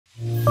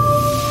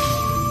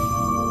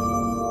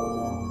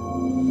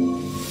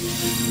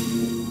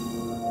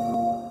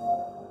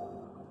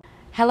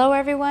Hello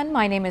everyone,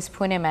 my name is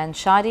Pooneh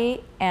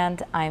Manshadi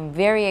and I'm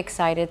very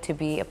excited to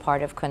be a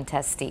part of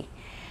Contestee.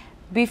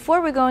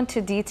 Before we go into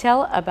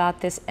detail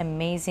about this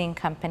amazing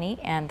company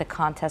and the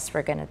contest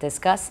we're going to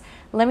discuss,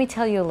 let me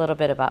tell you a little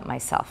bit about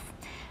myself.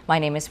 My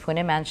name is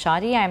Pooneh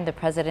Manshadi. I'm the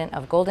president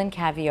of Golden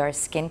Caviar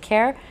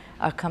Skincare,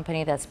 a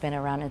company that's been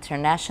around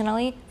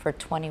internationally for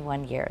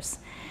 21 years.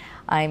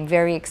 I'm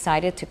very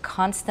excited to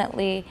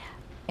constantly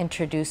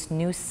introduce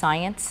new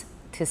science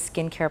to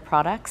skincare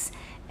products,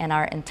 and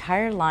our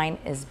entire line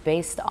is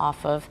based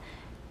off of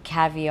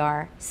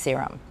Caviar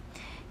serum.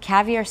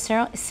 Caviar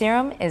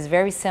serum is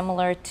very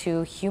similar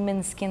to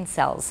human skin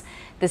cells.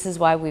 This is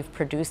why we've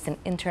produced an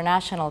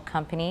international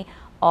company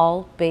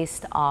all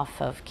based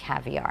off of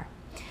caviar.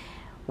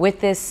 With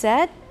this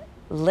said,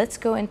 let's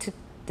go into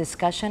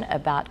discussion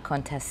about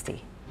Contestee.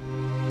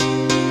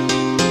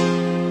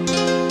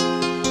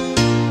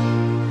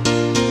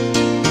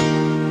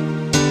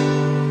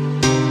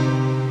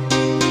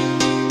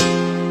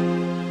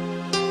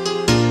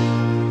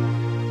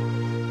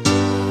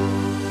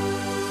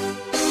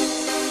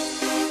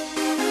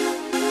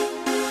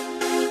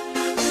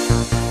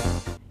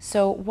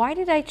 So why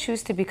did I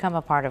choose to become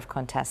a part of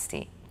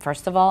Contestee?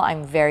 First of all,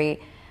 I'm very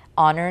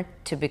honored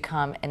to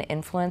become an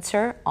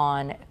influencer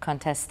on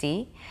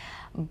Contestee.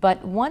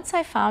 But once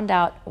I found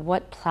out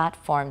what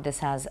platform this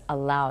has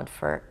allowed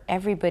for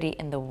everybody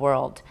in the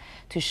world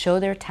to show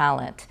their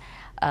talent,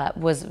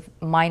 was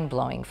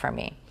mind-blowing for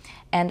me.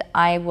 And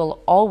I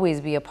will always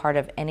be a part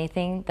of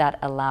anything that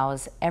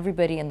allows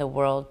everybody in the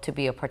world to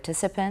be a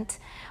participant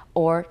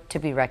or to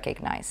be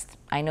recognized.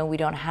 I know we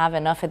don't have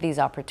enough of these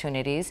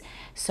opportunities,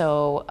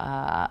 so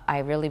I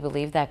really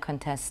believe that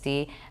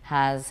Contestee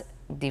has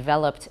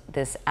developed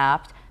this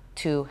app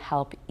to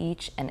help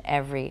each and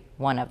every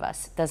one of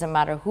us. Doesn't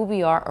matter who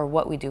we are or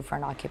what we do for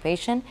an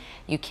occupation,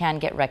 you can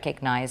get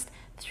recognized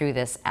through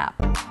this app.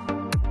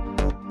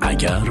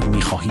 اگر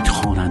می‌خواهید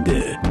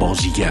خواننده،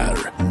 بازیگر،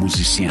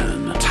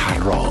 موزیسین،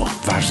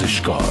 طراح،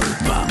 ورزشکار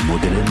و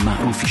مدل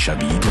معروفی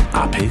شوید،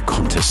 اپ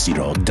کانتستی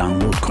را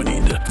دانلود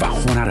کنید و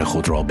هنر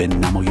خود را به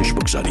نمایش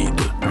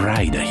بگذارید،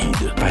 رأی دهید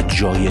و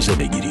جایزه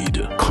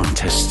بگیرید.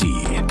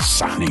 کانتستی،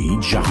 صحنه‌ای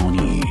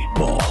جهانی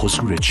با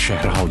حضور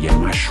چهره‌های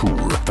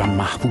مشهور و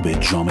محبوب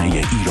جامعه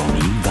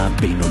ایرانی و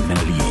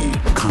بین‌المللی.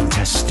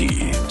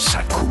 کانتستی،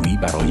 سکویی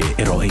برای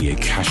ارائه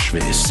کشف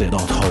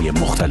استعدادهای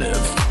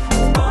مختلف.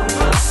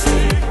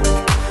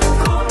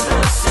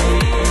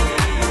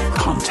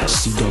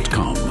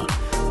 Contestee.com,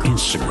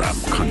 Instagram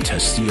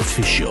Contestee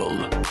Official.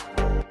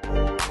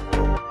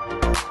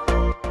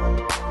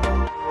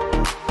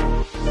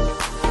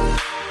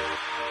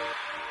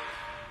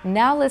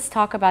 Now let's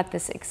talk about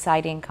this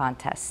exciting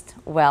contest.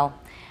 Well,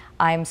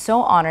 I'm so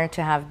honored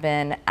to have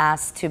been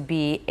asked to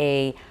be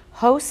a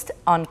host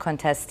on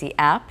Contestee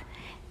app,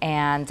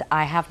 and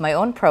I have my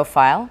own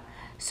profile.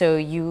 So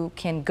you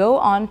can go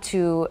on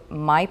to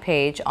my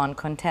page on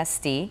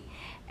Contestee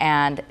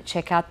and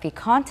check out the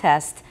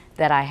contest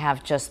that I have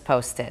just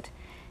posted.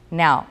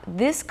 Now,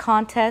 this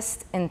contest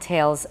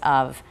entails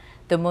of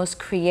the most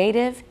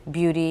creative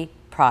beauty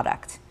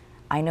product.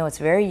 I know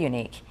it's very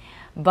unique,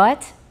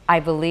 but I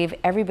believe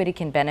everybody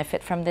can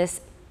benefit from this.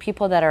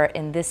 People that are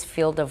in this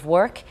field of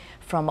work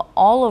from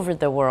all over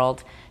the world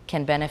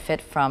can benefit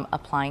from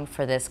applying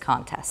for this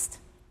contest.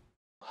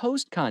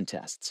 Host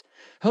contests.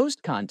 Host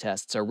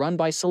contests are run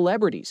by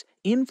celebrities,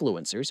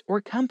 influencers, or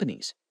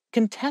companies.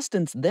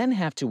 Contestants then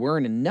have to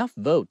earn enough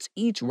votes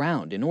each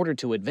round in order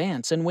to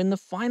advance and win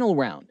the final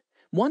round.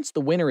 Once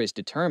the winner is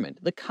determined,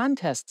 the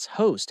contest's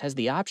host has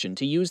the option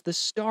to use the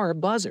star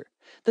buzzer.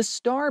 The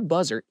star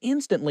buzzer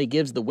instantly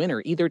gives the winner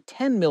either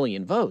 10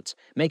 million votes,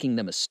 making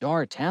them a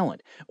star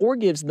talent,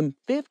 or gives them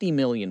 50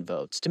 million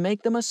votes to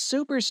make them a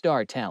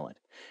superstar talent.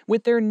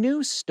 With their new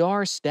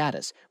star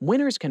status,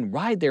 winners can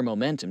ride their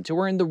momentum to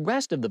earn the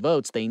rest of the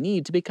votes they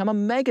need to become a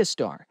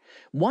megastar.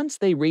 Once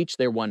they reach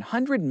their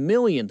 100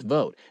 millionth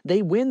vote,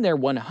 they win their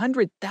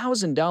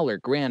 $100,000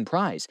 grand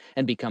prize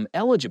and become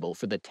eligible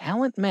for the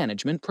talent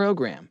management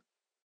program.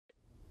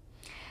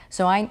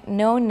 So I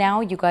know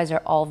now you guys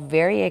are all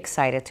very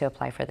excited to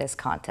apply for this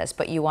contest,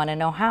 but you want to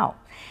know how.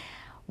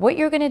 What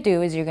you're going to do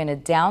is you're going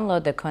to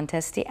download the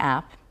Contestee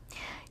app.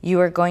 You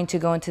are going to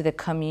go into the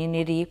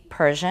community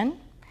Persian.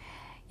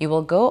 You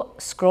will go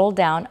scroll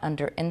down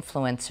under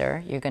influencer.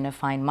 You're going to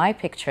find my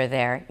picture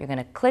there. You're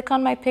going to click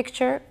on my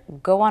picture,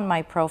 go on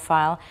my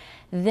profile.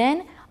 Then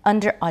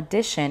under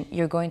audition,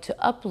 you're going to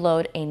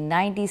upload a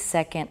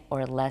 90-second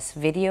or less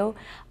video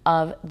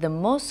of the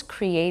most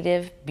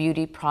creative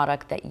beauty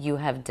product that you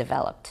have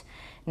developed.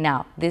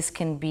 Now, this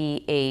can be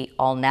a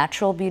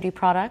all-natural beauty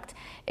product.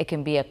 It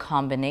can be a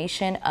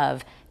combination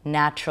of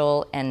natural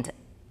and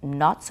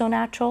not so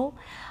natural,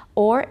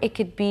 or it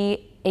could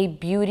be a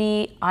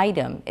beauty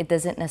item. It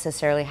doesn't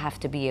necessarily have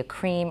to be a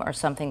cream or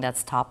something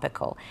that's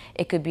topical.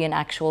 It could be an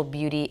actual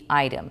beauty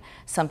item,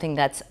 something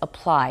that's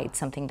applied,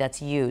 something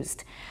that's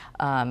used.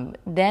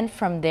 Then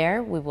from there,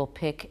 we will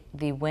pick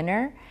the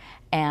winner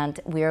and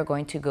we are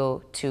going to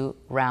go to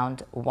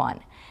round 1.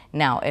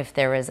 Now, if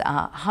there is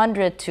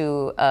 100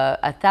 to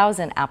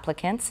 1,000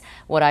 applicants,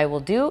 what I will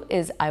do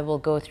is I will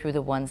go through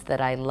the ones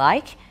that I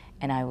like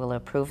and I will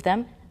approve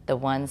them. The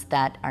ones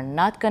that are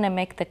not going to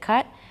make the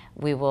cut,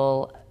 we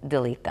will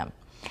delete them.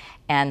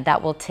 And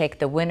that will take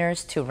the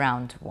winners to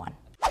round 1.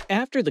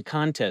 After the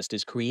contest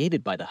is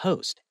created by the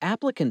host,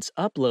 applicants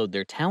upload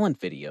their talent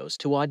videos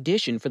to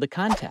audition for the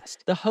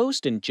contest. The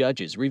host and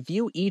judges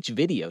review each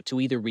video to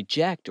either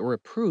reject or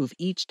approve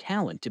each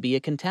talent to be a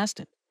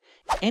contestant.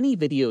 Any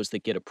videos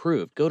that get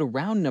approved go to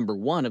round number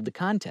 1 of the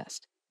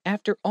contest.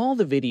 After all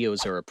the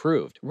videos are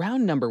approved,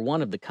 round number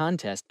 1 of the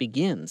contest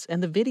begins,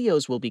 and the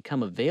videos will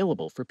become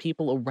available for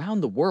people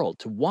around the world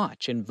to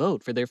watch and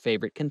vote for their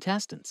favorite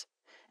contestants.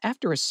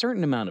 After a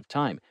certain amount of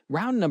time,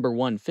 round number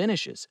 1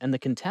 finishes, and the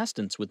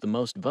contestants with the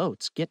most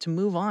votes get to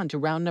move on to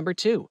round number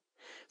 2.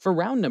 For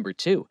round number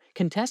 2,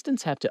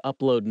 contestants have to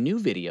upload new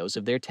videos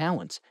of their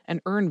talents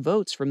and earn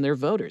votes from their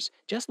voters,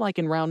 just like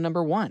in round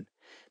number 1.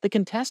 The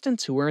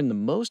contestants who earn the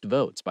most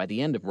votes by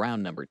the end of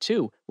round number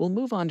 2 will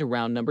move on to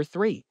round number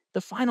 3, the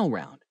final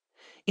round.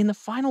 In the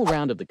final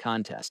round of the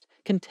contest,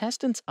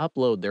 contestants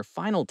upload their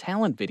final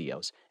talent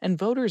videos and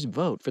voters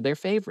vote for their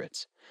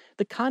favorites.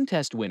 The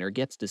contest winner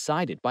gets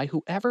decided by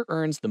whoever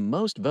earns the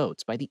most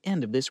votes by the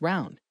end of this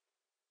round.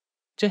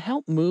 To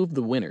help move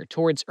the winner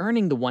towards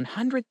earning the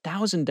 $100,000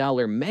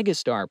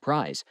 Megastar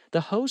prize,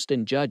 the host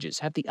and judges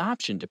have the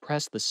option to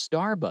press the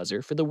star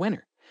buzzer for the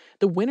winner.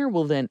 The winner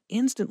will then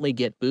instantly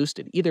get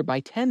boosted either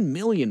by 10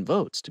 million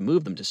votes to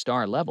move them to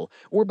star level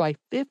or by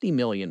 50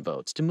 million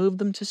votes to move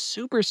them to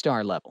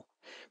superstar level.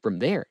 From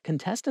there,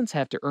 contestants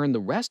have to earn the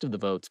rest of the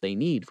votes they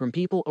need from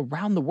people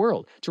around the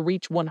world to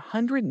reach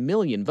 100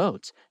 million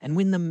votes and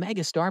win the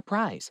Megastar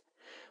prize.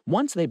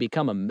 Once they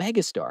become a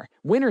megastar,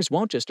 winners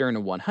won't just earn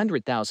a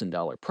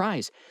 $100,000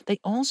 prize, they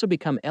also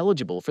become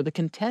eligible for the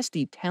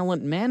Contestee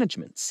Talent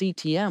Management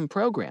 (CTM)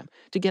 program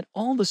to get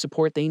all the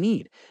support they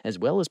need, as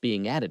well as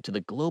being added to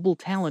the Global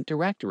Talent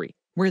Directory,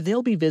 where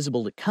they'll be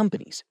visible to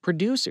companies,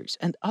 producers,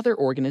 and other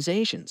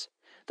organizations.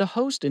 The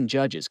host and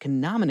judges can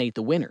nominate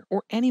the winner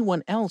or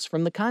anyone else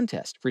from the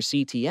contest for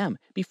CTM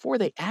before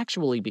they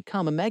actually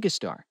become a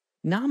megastar.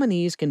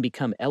 Nominees can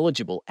become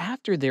eligible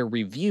after they're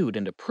reviewed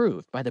and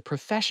approved by the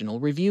Professional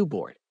Review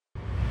Board.